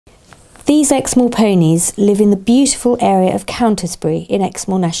These Exmoor ponies live in the beautiful area of Countisbury in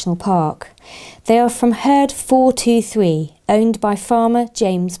Exmoor National Park. They are from herd 423, owned by farmer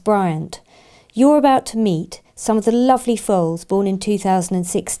James Bryant. You're about to meet some of the lovely foals born in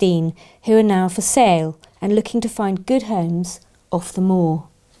 2016 who are now for sale and looking to find good homes off the moor.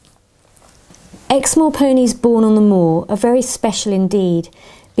 Exmoor ponies born on the moor are very special indeed,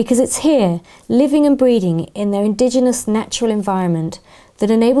 because it's here, living and breeding in their indigenous natural environment, that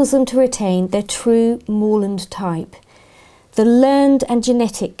enables them to retain their true moorland type, the learned and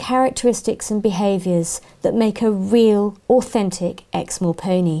genetic characteristics and behaviours that make a real, authentic Exmoor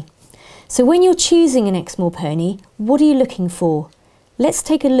pony. So when you're choosing an Exmoor pony, what are you looking for? Let's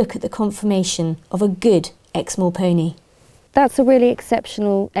take a look at the conformation of a good Exmoor pony. That's a really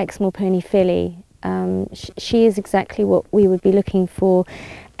exceptional Exmoor pony filly. She is exactly what we would be looking for,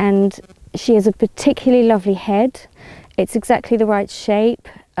 and she has a particularly lovely head. It's exactly the right shape.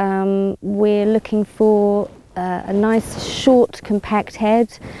 We're looking for a nice short compact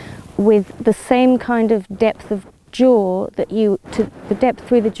head with the same kind of depth of jaw the depth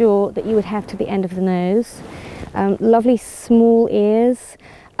through the jaw that you would have to the end of the nose. Lovely small ears,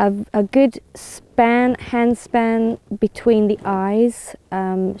 a good hand span between the eyes,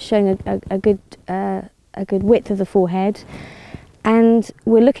 showing a good width of the forehead. And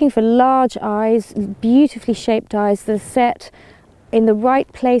we're looking for large eyes, beautifully shaped eyes that are set in the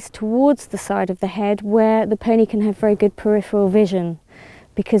right place towards the side of the head where the pony can have very good peripheral vision,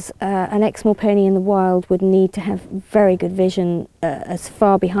 because an Exmoor pony in the wild would need to have very good vision as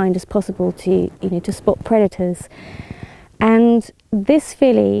far behind as possible to spot predators. And this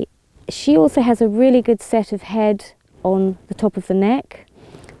filly, she also has a really good set of head on the top of the neck.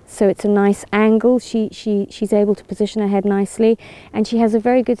 So it's a nice angle, she's able to position her head nicely, and she has a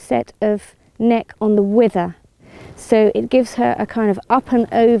very good set of neck on the wither. So it gives her a kind of up and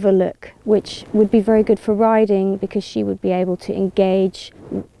over look, which would be very good for riding because she would be able to engage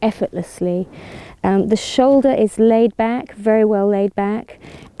effortlessly. The shoulder is laid back, very well laid back,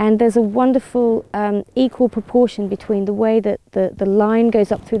 and there's a wonderful equal proportion between the way that the line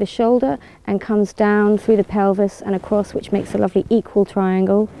goes up through the shoulder and comes down through the pelvis and across, which makes a lovely equal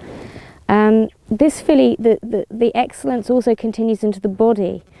triangle. This filly, the excellence also continues into the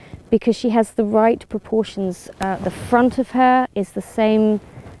body because she has the right proportions. The front of her is the same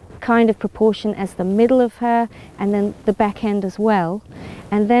kind of proportion as the middle of her, and then the back end as well.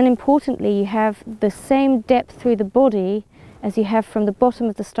 And then importantly, you have the same depth through the body as you have from the bottom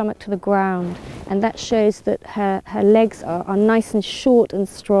of the stomach to the ground, and that shows that her legs are nice and short and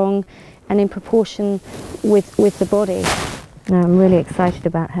strong and in proportion with the body. Now, I'm really excited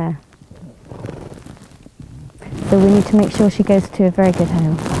about her. So we need to make sure she goes to a very good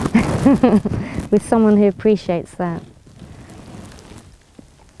home with someone who appreciates that.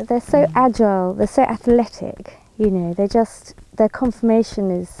 They're so agile, they're so athletic, you know, their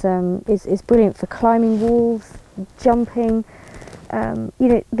conformation is brilliant for climbing walls, jumping, you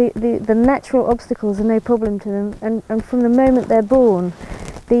know, the natural obstacles are no problem to them, and from the moment they're born,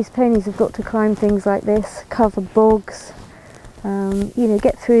 these ponies have got to climb things like this, cover bogs, you know,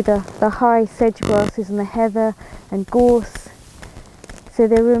 get through the high sedge grasses and the heather and gorse. So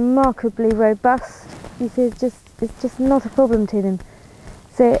they're remarkably robust. You see, it's just not a problem to them.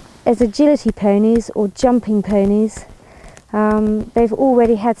 So as agility ponies or jumping ponies, they've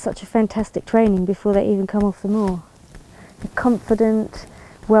already had such a fantastic training before they even come off the moor. They're confident,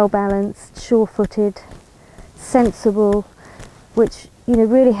 well balanced, sure-footed, sensible, which, you know,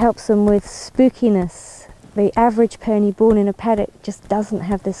 really helps them with spookiness. The average pony born in a paddock just doesn't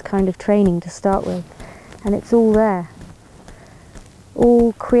have this kind of training to start with, and it's all there,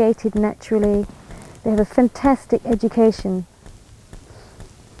 all created naturally. They have a fantastic education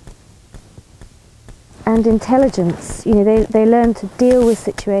and intelligence. You know, they learn to deal with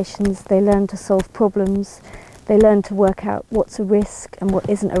situations, they learn to solve problems, they learn to work out what's a risk and what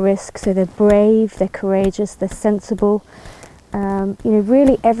isn't a risk. So they're brave, they're courageous, they're sensible. You know,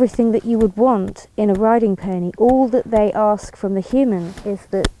 really everything that you would want in a riding pony. All that they ask from the human is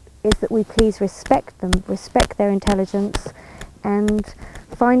that we please respect them, respect their intelligence, and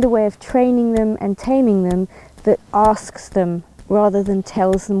find a way of training them and taming them that asks them rather than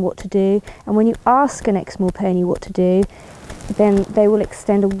tells them what to do. And when you ask an Exmoor pony what to do, then they will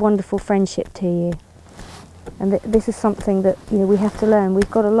extend a wonderful friendship to you. And this is something that, you know, we have to learn.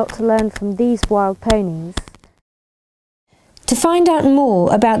 We've got a lot to learn from these wild ponies. To find out more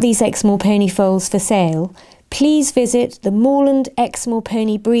about these Exmoor pony foals for sale, please visit the Moorland Exmoor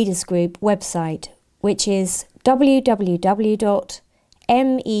Pony Breeders Group website, which is www.mepbg.co.uk.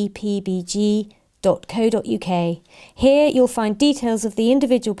 herd.co.uk. Here you'll find details of the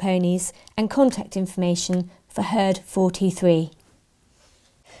individual ponies and contact information for Herd 423.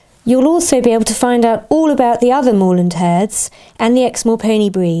 You'll also be able to find out all about the other moorland herds and the Exmoor pony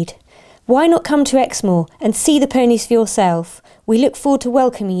breed. Why not come to Exmoor and see the ponies for yourself? We look forward to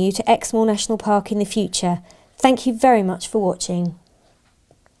welcoming you to Exmoor National Park in the future. Thank you very much for watching.